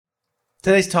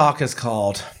Today's talk is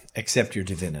called Accept Your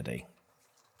Divinity.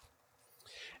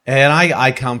 And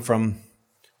I come from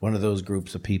one of those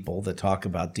groups of people that talk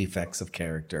about defects of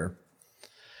character.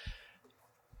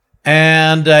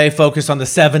 And I focus on the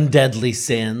 7 deadly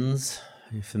sins.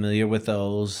 Are you familiar with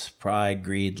those? Pride,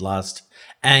 greed, lust,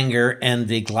 anger,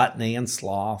 envy, gluttony, and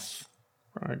sloth.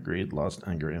 Pride, greed, lust,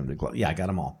 anger, envy, gluttony. Yeah, I got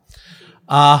them all.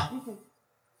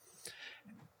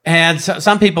 And so,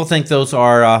 some people think those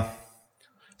are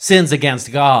sins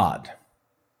against God,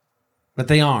 but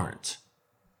they aren't.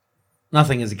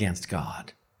 Nothing is against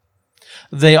God.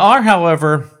 They are,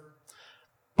 however,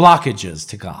 blockages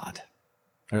to God,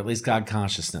 or at least God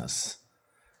consciousness.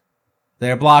 They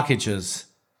are blockages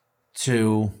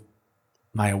to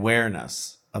my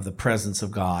awareness of the presence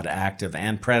of God, active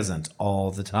and present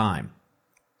all the time.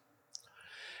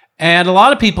 And a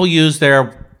lot of people use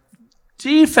their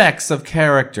defects of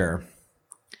character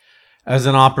as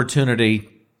an opportunity,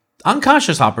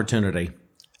 unconscious opportunity,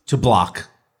 to block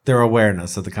their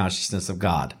awareness of the consciousness of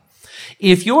God.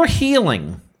 If your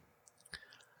healing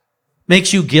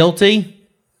makes you guilty,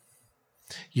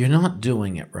 you're not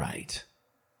doing it right.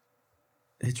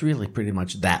 It's really pretty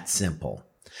much that simple.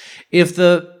 If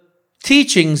the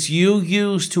teachings you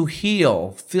use to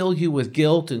heal fill you with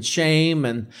guilt and shame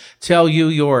and tell you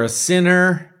you're a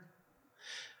sinner,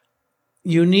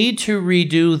 you need to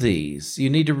redo these. You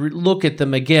need to look at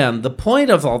them again. The point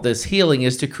of all this healing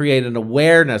is to create an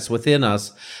awareness within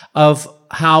us of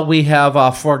how we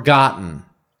have forgotten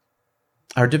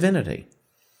our divinity.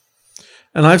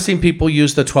 And I've seen people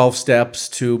use the 12 steps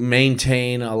to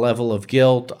maintain a level of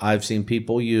guilt. I've seen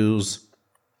people use,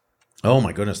 oh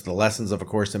my goodness, the lessons of A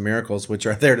Course in Miracles, which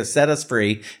are there to set us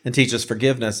free and teach us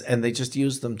forgiveness, and they just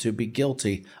use them to be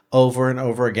guilty over and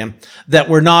over again, that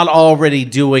we're not already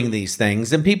doing these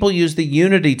things. And people use the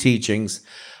unity teachings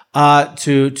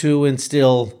to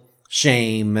instill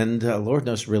shame, and Lord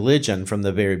knows religion from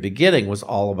the very beginning was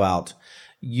all about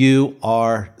you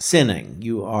are sinning.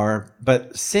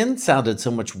 But sin sounded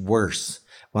so much worse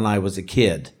when I was a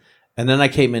kid. And then I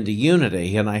came into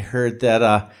unity and I heard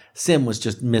that sin was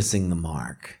just missing the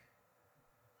mark.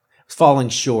 It was falling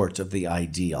short of the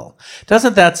ideal.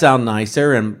 Doesn't that sound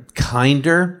nicer and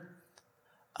kinder?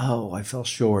 Oh, I fell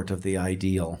short of the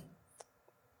ideal.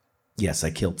 Yes,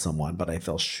 I killed someone, but I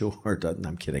fell short.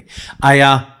 I'm kidding.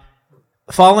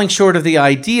 Falling short of the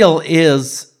ideal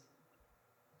is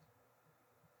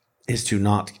to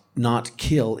not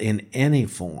kill in any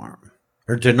form,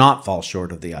 or to not fall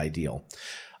short of the ideal.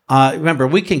 Remember,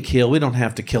 we can kill. We don't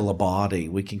have to kill a body.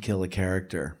 We can kill a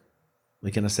character.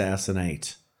 We can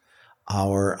assassinate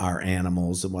our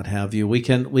animals and what have you. We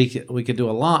can do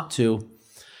a lot to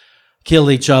kill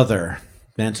each other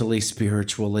mentally,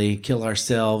 spiritually, kill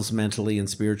ourselves mentally and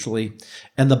spiritually,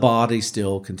 and the body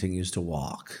still continues to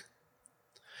walk.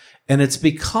 And it's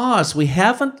because we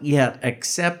haven't yet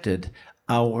accepted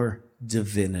our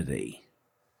divinity.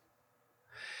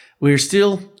 We're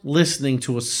still listening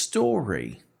to a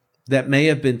story that may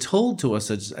have been told to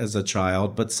us as a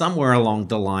child, but somewhere along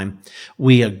the line,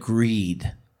 we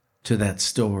agreed to that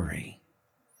story.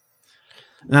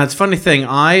 Now, it's a funny thing.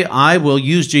 I will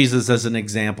use Jesus as an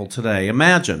example today.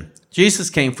 Imagine, Jesus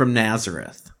came from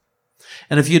Nazareth.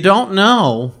 And if you don't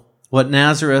know what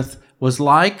Nazareth was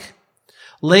like,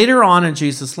 later on in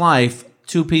Jesus' life,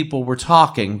 2 people were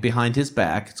talking behind his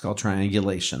back. It's called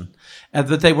triangulation. And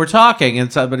that they were talking,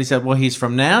 and somebody said, well, he's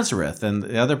from Nazareth. And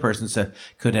the other person said,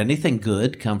 could anything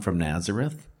good come from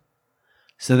Nazareth?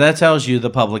 So that tells you the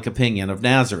public opinion of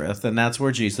Nazareth, and that's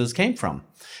where Jesus came from.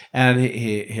 And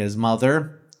his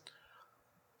mother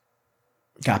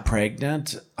got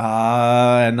pregnant,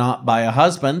 and not by a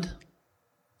husband.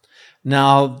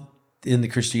 Now, in the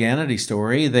Christianity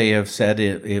story, they have said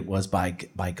it was by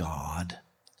God.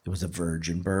 It was a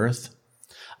virgin birth.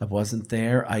 I wasn't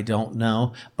there. I don't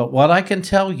know. But what I can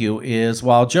tell you is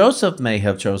while Joseph may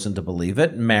have chosen to believe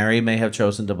it, Mary may have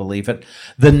chosen to believe it,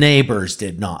 the neighbors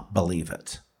did not believe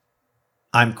it.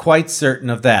 I'm quite certain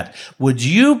of that. Would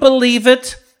you believe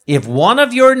it if one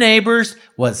of your neighbors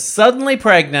was suddenly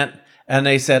pregnant and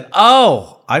they said,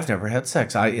 oh, I've never had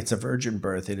sex. It's a virgin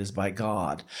birth. It is by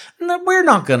God. No, we're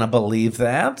not going to believe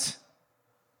that.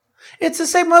 It's the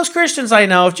same most Christians I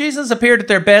know. If Jesus appeared at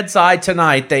their bedside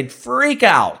tonight, they'd freak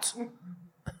out.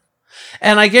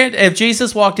 And I get if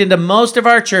Jesus walked into most of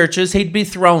our churches, he'd be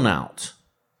thrown out.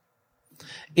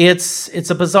 It's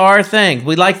a bizarre thing.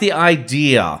 We like the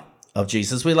idea of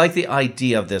Jesus. We like the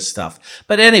idea of this stuff.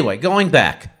 But anyway, going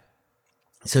back.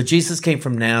 So Jesus came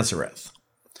from Nazareth.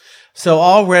 So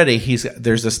already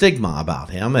there's a stigma about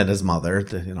him and his mother,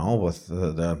 with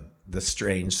the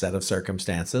strange set of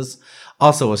circumstances.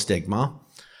 Also a stigma.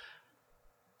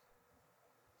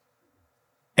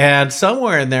 And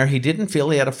somewhere in there, he didn't feel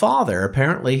he had a father.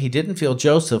 Apparently, he didn't feel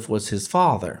Joseph was his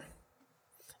father.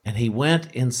 And he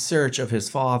went in search of his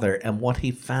father. And what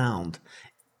he found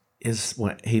is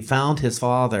when he found his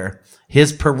father,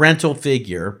 his parental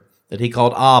figure that he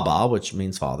called Abba, which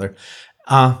means father,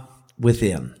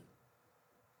 within.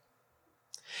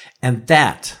 And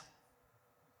that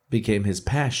became his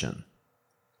passion,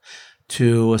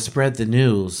 to spread the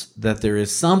news that there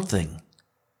is something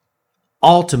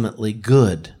ultimately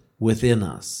good within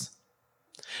us.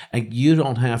 And you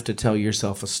don't have to tell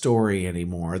yourself a story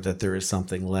anymore that there is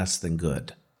something less than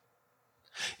good.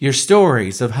 Your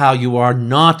stories of how you are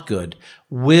not good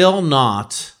will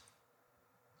not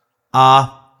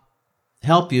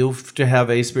help you to have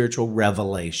a spiritual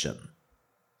revelation.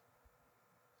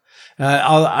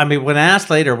 When asked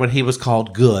later when he was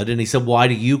called good, and he said, "Why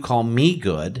do you call me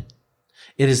good?"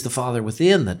 It is the Father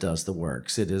within that does the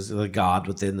works. It is the God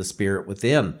within, the Spirit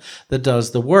within that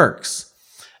does the works.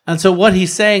 And so what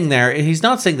he's saying there, he's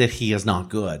not saying that he is not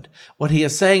good. What he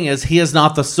is saying is he is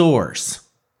not the source.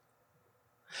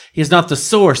 He is not the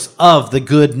source of the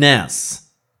goodness.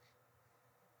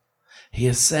 He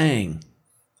is saying,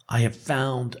 I have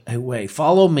found a way.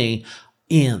 Follow me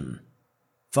in.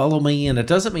 Follow me in. It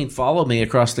doesn't mean follow me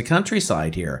across the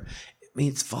countryside here. It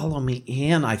means follow me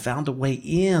in. I found a way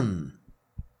in.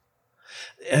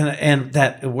 And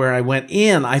that where I went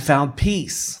in, I found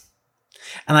peace.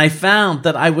 And I found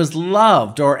that I was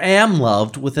loved or am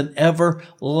loved with an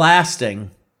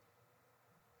everlasting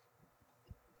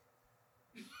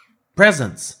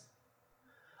presence.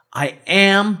 I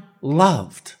am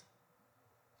loved.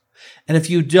 And if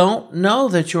you don't know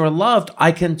that you're loved,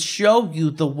 I can show you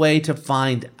the way to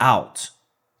find out.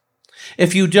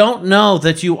 If you don't know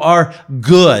that you are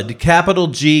good, capital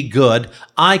G good,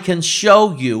 I can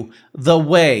show you the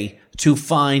way to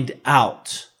find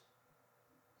out.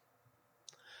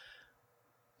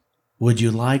 Would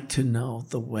you like to know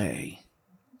the way?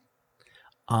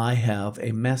 I have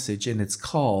a message and it's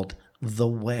called The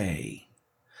Way.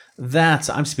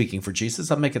 I'm speaking for Jesus.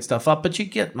 I'm making stuff up, but you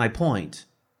get my point.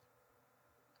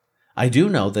 I do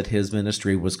know that his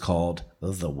ministry was called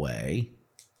The Way,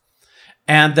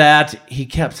 and that he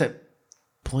kept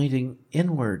pointing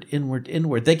inward, inward,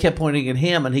 inward. They kept pointing at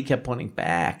him, and he kept pointing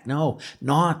back. No,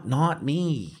 not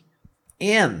me.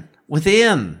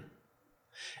 Within.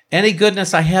 Any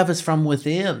goodness I have is from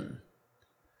within.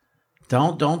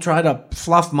 Don't try to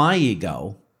fluff my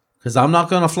ego, because I'm not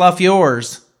going to fluff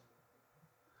yours.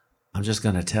 I'm just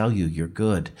going to tell you you're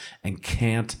good and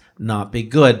can't not be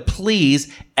good.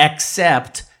 Please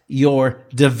accept your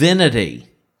divinity.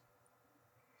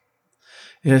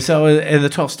 So in the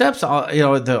 12 steps,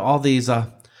 all these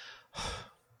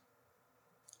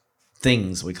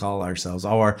things we call ourselves,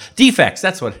 or defects,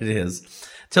 that's what it is,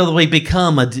 till we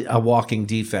become a walking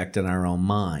defect in our own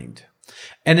mind.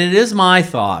 And it is my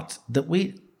thought that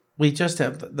we just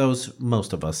have those,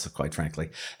 most of us, quite frankly,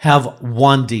 have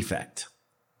one defect.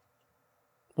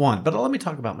 One. But let me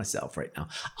talk about myself right now.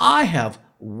 I have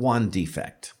one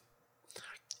defect,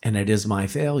 and it is my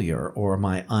failure or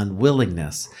my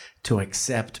unwillingness to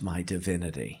accept my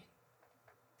divinity.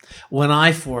 When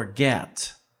I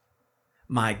forget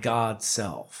my God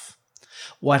self,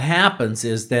 what happens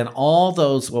is then all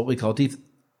those, what we call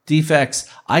defects,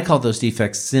 I call those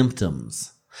defects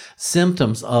symptoms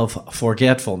of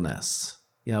forgetfulness.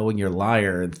 When you're a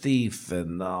liar and thief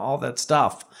and all that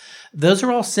stuff, those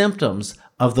are all symptoms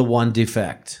of the one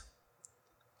defect,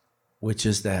 which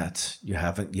is that you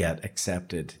haven't yet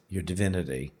accepted your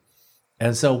divinity.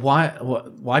 And so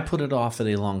why put it off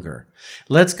any longer?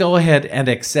 Let's go ahead and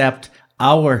accept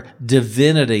our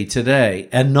divinity today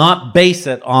and not base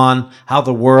it on how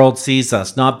the world sees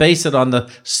us, not base it on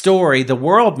the story the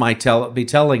world might be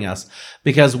telling us,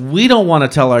 because we don't want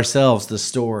to tell ourselves the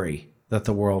story that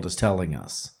the world is telling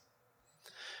us.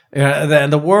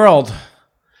 And the world,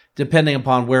 depending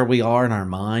upon where we are in our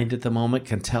mind at the moment,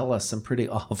 can tell us some pretty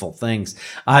awful things.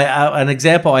 An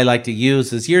example I like to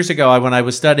use is years ago when I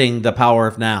was studying The Power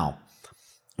of Now.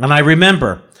 And I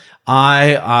remember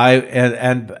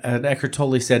and Eckhart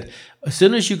Tolle said, as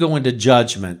soon as you go into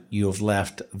judgment, you have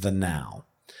left the now.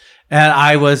 And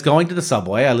I was going to the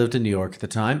subway. I lived in New York at the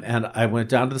time. And I went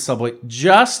down to the subway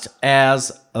just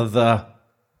as the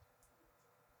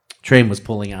train was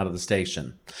pulling out of the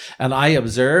station. And I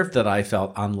observed that I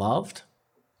felt unloved,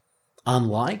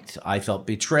 unliked. I felt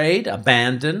betrayed,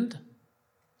 abandoned.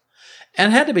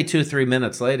 And it had to be 2-3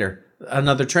 minutes later,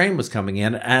 another train was coming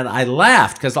in. And I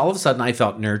laughed because all of a sudden I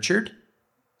felt nurtured,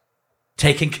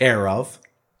 taken care of,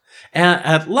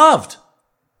 and loved.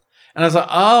 And I was like,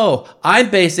 oh, I'm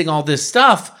basing all this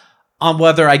stuff on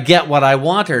whether I get what I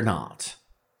want or not.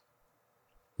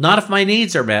 Not if my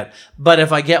needs are met, but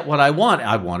if I get what I want.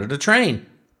 I wanted a train.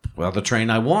 Well, the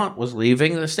train I want was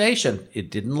leaving the station.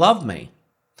 It didn't love me.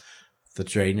 The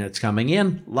train that's coming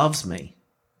in loves me.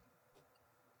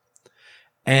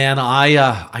 And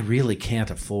I really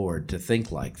can't afford to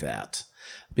think like that,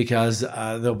 because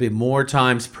there'll be more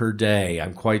times per day,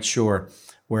 I'm quite sure,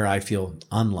 where I feel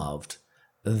unloved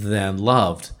than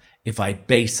loved if I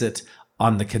base it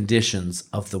on the conditions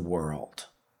of the world.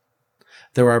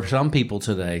 There are some people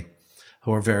today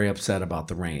who are very upset about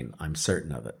the rain. I'm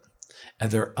certain of it. And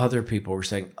there are other people who are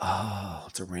saying, oh,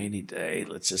 it's a rainy day.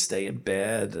 Let's just stay in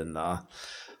bed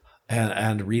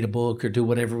and read a book or do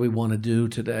whatever we want to do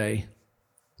today.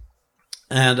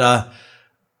 And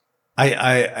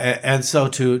so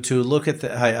to look at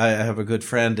I have a good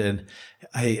friend, and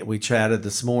we chatted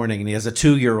this morning, and he has a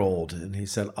 2-year-old, and he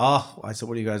said, I said,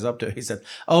 what are you guys up to? He said,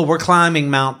 we're climbing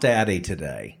Mount Daddy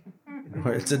today.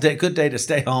 It's a good day to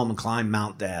stay home and climb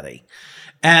Mount Daddy.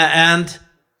 And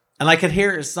I could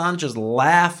hear his son just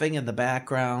laughing in the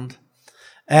background.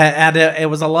 And it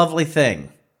was a lovely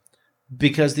thing,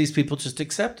 because these people just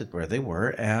accepted where they were.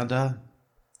 And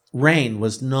rain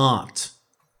was not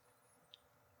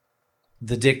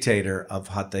the dictator of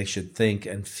what they should think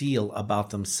and feel about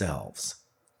themselves.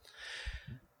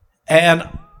 And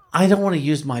I don't want to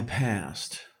use my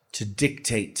past to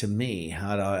dictate to me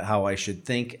how I should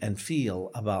think and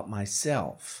feel about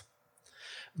myself.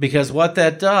 Because what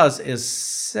that does is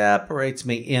separates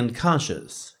me in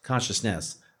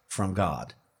consciousness from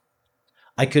God.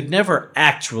 I could never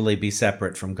actually be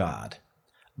separate from God,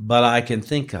 but I can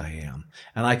think I am,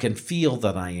 and I can feel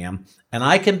that I am, and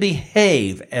I can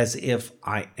behave as if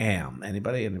I am.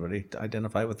 Anybody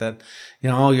identify with that?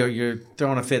 You're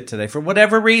throwing a fit today. For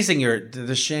whatever reason,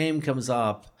 the shame comes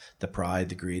up, the pride,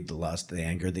 the greed, the lust, the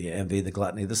anger, the envy, the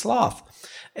gluttony, the sloth.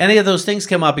 Any of those things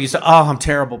come up, and you say, I'm a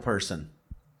terrible person.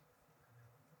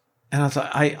 And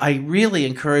I really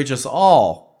encourage us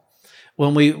all,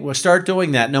 when we start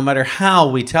doing that, no matter how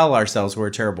we tell ourselves we're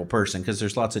a terrible person, because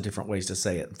there's lots of different ways to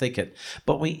say it and think it,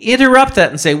 but we interrupt that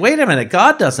and say, wait a minute,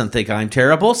 God doesn't think I'm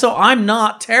terrible, so I'm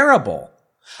not terrible.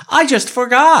 I just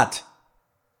forgot.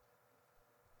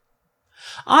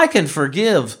 I can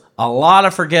forgive a lot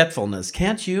of forgetfulness,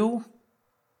 can't you?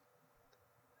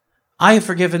 I have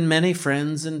forgiven many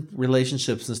friends and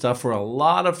relationships and stuff for a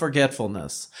lot of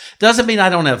forgetfulness. Doesn't mean I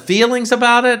don't have feelings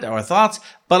about it or thoughts,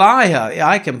 but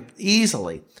I can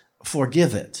easily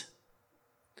forgive it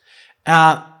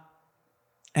and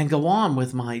go on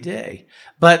with my day.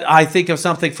 But I think of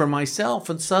something for myself,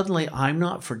 and suddenly I'm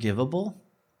not forgivable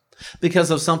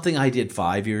because of something I did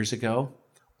 5 years ago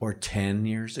or 10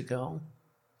 years ago.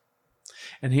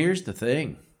 And here's the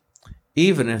thing.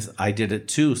 Even if I did it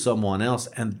to someone else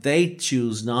and they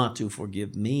choose not to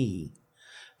forgive me,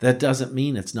 that doesn't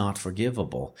mean it's not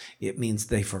forgivable. It means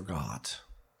they forgot.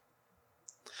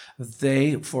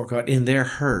 They forgot in their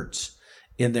hurt,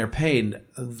 in their pain,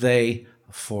 they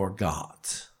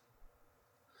forgot.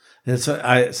 And so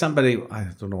I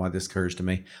don't know why this occurs to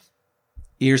me.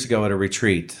 Years ago at a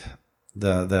retreat,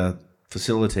 the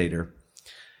facilitator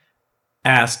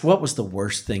asked, what was the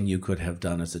worst thing you could have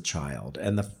done as a child?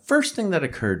 And the first thing that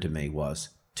occurred to me was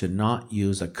to not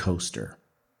use a coaster.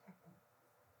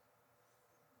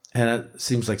 And it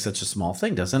seems like such a small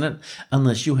thing, doesn't it?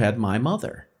 Unless you had my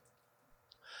mother.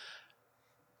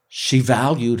 She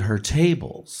valued her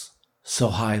tables so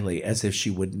highly, as if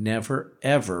she would never,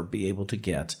 ever be able to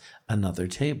get another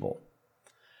table,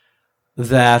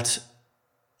 that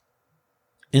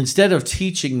instead of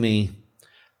teaching me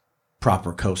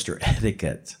proper coaster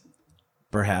etiquette,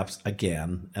 perhaps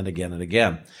again and again and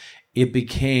again, it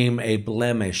became a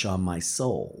blemish on my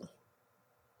soul,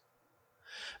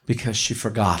 because she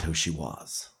forgot who she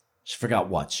was. She forgot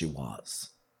what she was.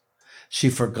 She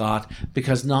forgot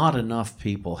because not enough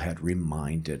people had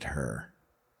reminded her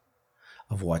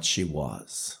of what she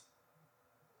was.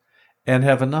 And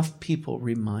have enough people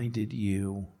reminded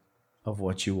you of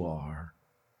what you are?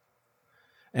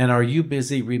 And are you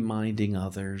busy reminding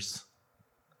others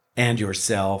and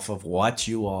yourself of what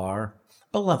you are?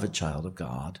 Beloved child of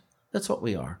God, that's what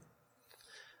we are.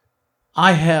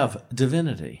 I have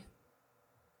divinity.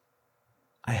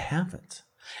 I have it.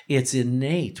 It's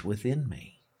innate within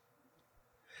me.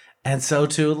 And so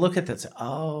to look at that,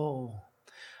 oh,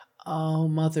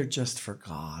 mother just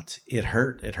forgot. It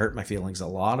hurt. It hurt my feelings a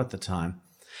lot at the time.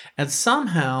 And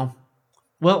somehow,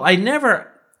 well, I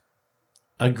never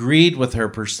agreed with her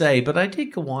per se, but I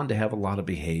did go on to have a lot of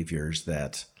behaviors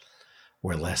that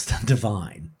were less than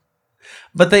divine.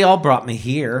 But they all brought me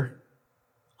here.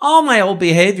 All my old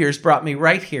behaviors brought me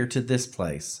right here to this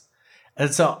place.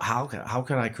 And so how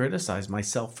could I criticize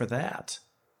myself for that?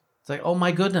 like, oh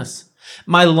my goodness.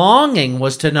 My longing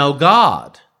was to know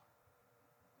God.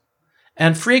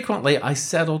 And frequently I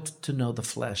settled to know the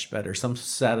flesh better, some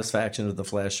satisfaction of the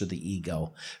flesh or the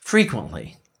ego,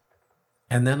 frequently.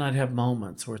 And then I'd have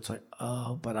moments where it's like,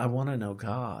 oh, but I want to know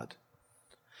God.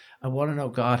 I want to know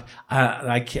God.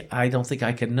 I don't think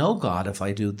I can know God if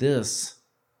I do this.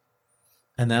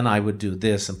 And then I would do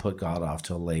this and put God off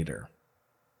till later.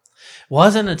 It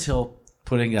wasn't until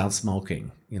putting down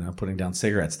smoking, putting down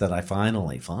cigarettes, that I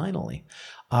finally,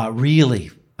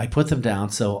 really, I put them down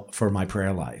for my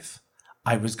prayer life.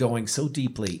 I was going so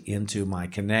deeply into my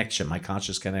connection, my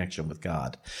conscious connection with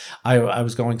God. I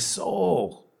was going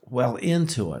so well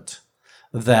into it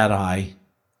that I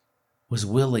was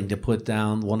willing to put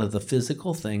down one of the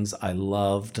physical things I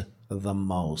loved the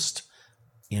most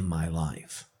in my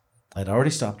life. I'd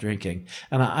already stopped drinking,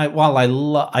 and I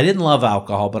didn't love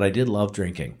alcohol, but I did love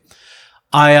drinking.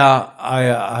 I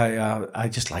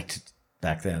just liked it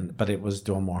back then, but it was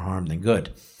doing more harm than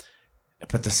good.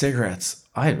 But the cigarettes,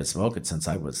 I had been smoking since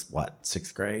I was,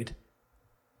 6th grade?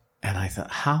 And I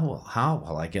thought, how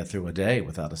will I get through a day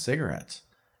without a cigarette?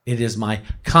 It is my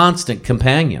constant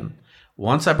companion.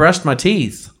 Once I brushed my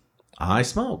teeth, I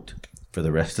smoked for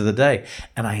the rest of the day,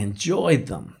 and I enjoyed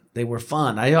them. They were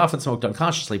fun. I often smoked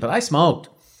unconsciously, but I smoked.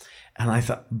 And I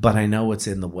thought, but I know what's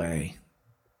in the way.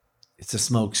 It's a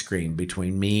smokescreen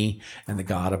between me and the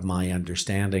God of my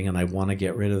understanding, and I want to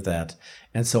get rid of that.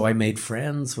 And so I made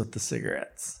friends with the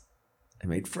cigarettes. I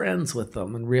made friends with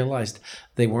them and realized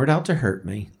they weren't out to hurt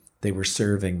me. They were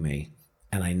serving me,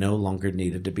 and I no longer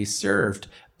needed to be served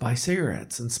by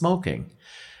cigarettes and smoking.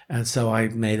 And so I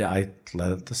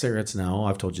let the cigarettes know.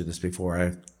 I've told you this before.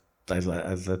 I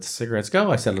let the cigarettes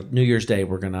go. I said, New Year's Day,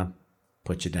 we're going to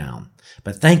put you down.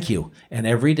 But thank you. And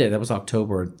every day, that was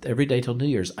October, every day till New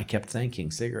Year's, I kept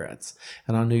thanking cigarettes.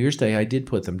 And on New Year's Day, I did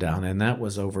put them down. And that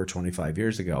was over 25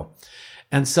 years ago.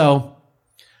 And so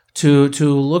to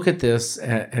look at this,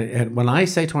 and when I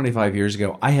say 25 years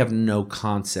ago, I have no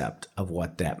concept of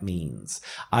what that means.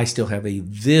 I still have a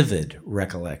vivid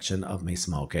recollection of me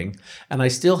smoking, and I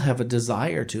still have a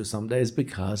desire to some days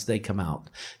because they come out.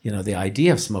 The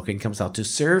idea of smoking comes out to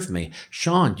serve me.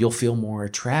 Sean, you'll feel more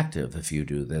attractive if you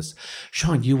do this.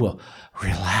 Sean, you will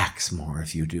relax more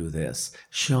if you do this.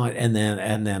 Sean, and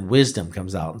then wisdom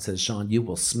comes out and says, Sean, you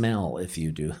will smell if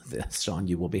you do this. Sean,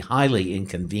 you will be highly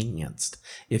inconvenienced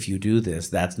if you do this.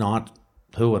 That's not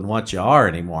who and what you are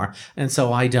anymore. And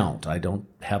so I don't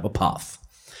have a puff.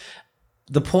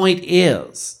 The point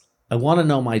is, I want to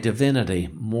know my divinity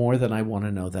more than I want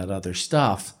to know that other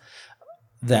stuff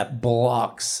that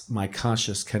blocks my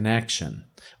conscious connection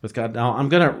with God. Now, I'm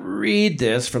going to read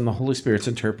this from the Holy Spirit's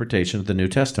interpretation of the New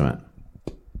Testament.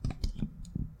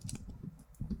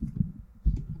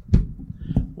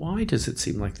 Why does it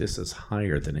seem like this is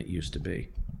higher than it used to be?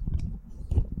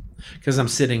 Because I'm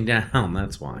sitting down,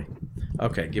 that's why.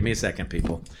 Okay, give me a second,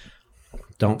 people.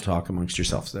 Don't talk amongst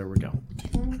yourselves. There we go.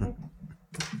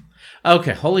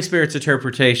 Okay, Holy Spirit's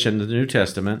interpretation of the New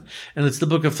Testament, and it's the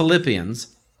book of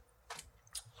Philippians,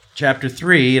 chapter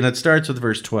 3, and it starts with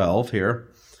verse 12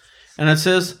 here. And it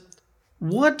says,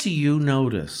 what do you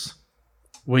notice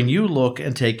when you look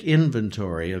and take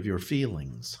inventory of your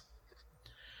feelings?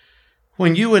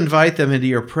 When you invite them into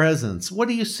your presence, what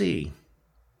do you see?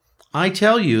 I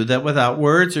tell you that without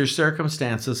words or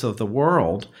circumstances of the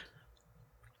world,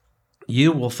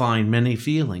 you will find many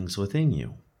feelings within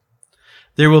you.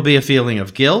 There will be a feeling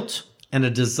of guilt and a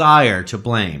desire to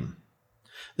blame.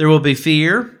 There will be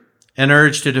fear, an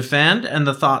urge to defend, and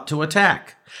the thought to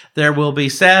attack. There will be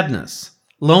sadness,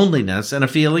 loneliness, and a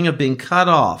feeling of being cut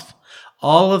off.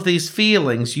 All of these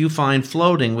feelings you find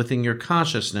floating within your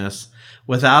consciousness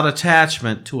without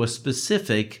attachment to a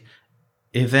specific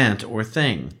event or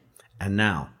thing. And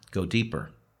now, go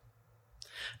deeper.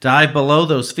 Dive below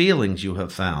those feelings you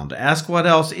have found. Ask what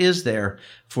else is there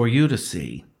for you to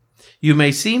see. You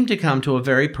may seem to come to a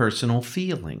very personal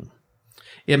feeling.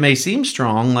 It may seem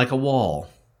strong like a wall.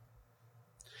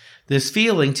 This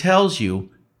feeling tells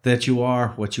you that you are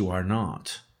what you are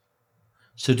not.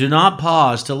 So do not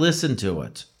pause to listen to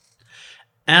it.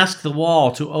 Ask the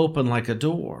wall to open like a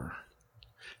door.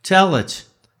 Tell it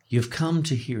you've come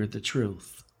to hear the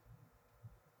truth.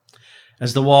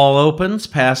 As the wall opens,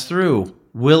 pass through,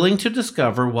 willing to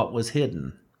discover what was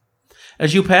hidden.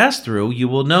 As you pass through, you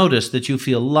will notice that you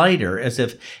feel lighter, as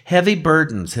if heavy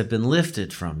burdens have been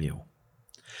lifted from you.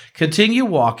 Continue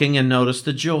walking and notice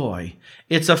the joy.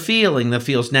 It's a feeling that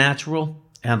feels natural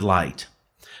and light.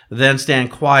 Then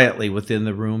stand quietly within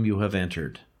the room you have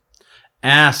entered.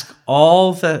 Ask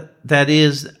all that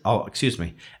is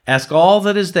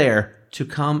there to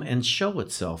come and show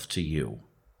itself to you.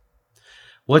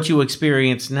 What you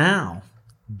experience now,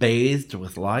 bathed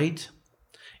with light,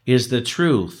 is the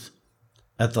truth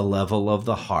at the level of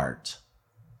the heart.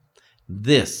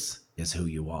 This is who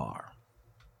you are.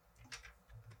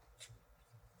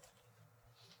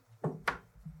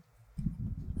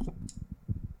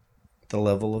 The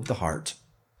level of the heart.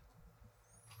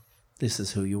 This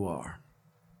is who you are.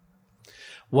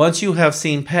 Once you have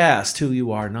seen past who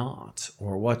you are not,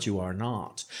 or what you are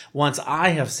not, once I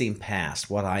have seen past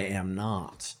what I am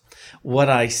not, what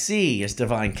I see is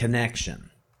divine connection.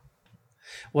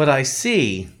 What I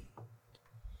see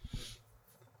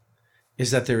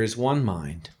is that there is one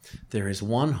mind, there is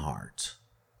one heart,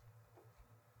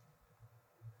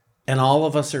 and all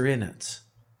of us are in it.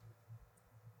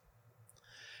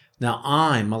 Now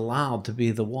I'm allowed to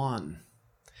be the one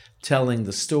telling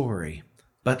the story,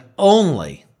 but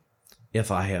only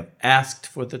if I have asked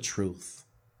for the truth.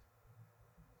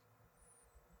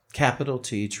 Capital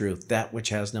T, truth, that which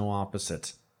has no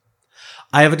opposite.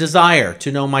 I have a desire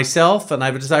to know myself, and I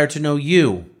have a desire to know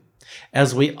you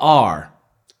as we are,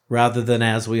 rather than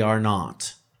as we are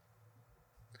not.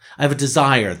 I have a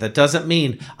desire. That doesn't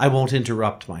mean I won't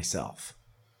interrupt myself,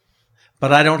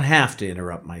 but I don't have to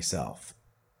interrupt myself.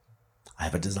 I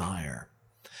have a desire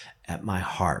at my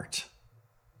heart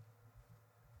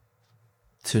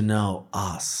to know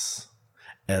us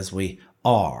as we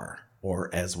are,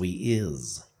 or as we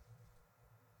is.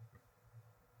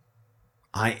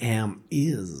 I am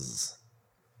is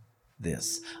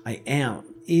this. I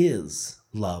am is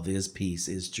love, is peace,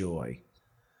 is joy.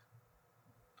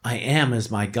 I am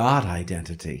is my God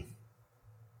identity.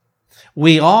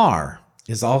 We are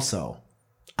is also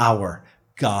our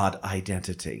God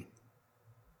identity.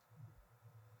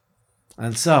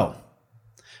 And so,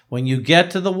 when you get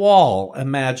to the wall,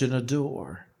 imagine a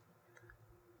door.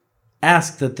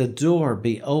 Ask that the door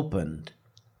be opened,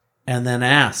 and then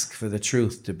ask for the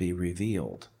truth to be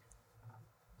revealed.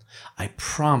 I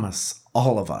promise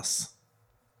all of us,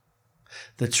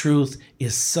 the truth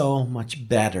is so much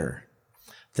better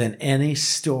than any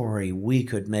story we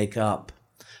could make up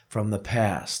from the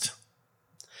past.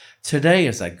 Today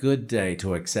is a good day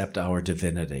to accept our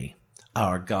divinity,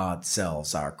 our God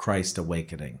selves, our Christ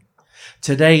awakening.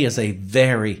 Today is a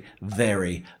very,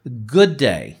 very good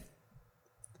day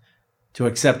to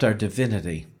accept our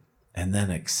divinity and then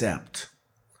accept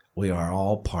we are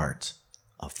all part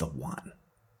of the one.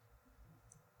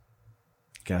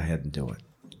 Go ahead and do it.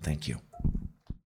 Thank you.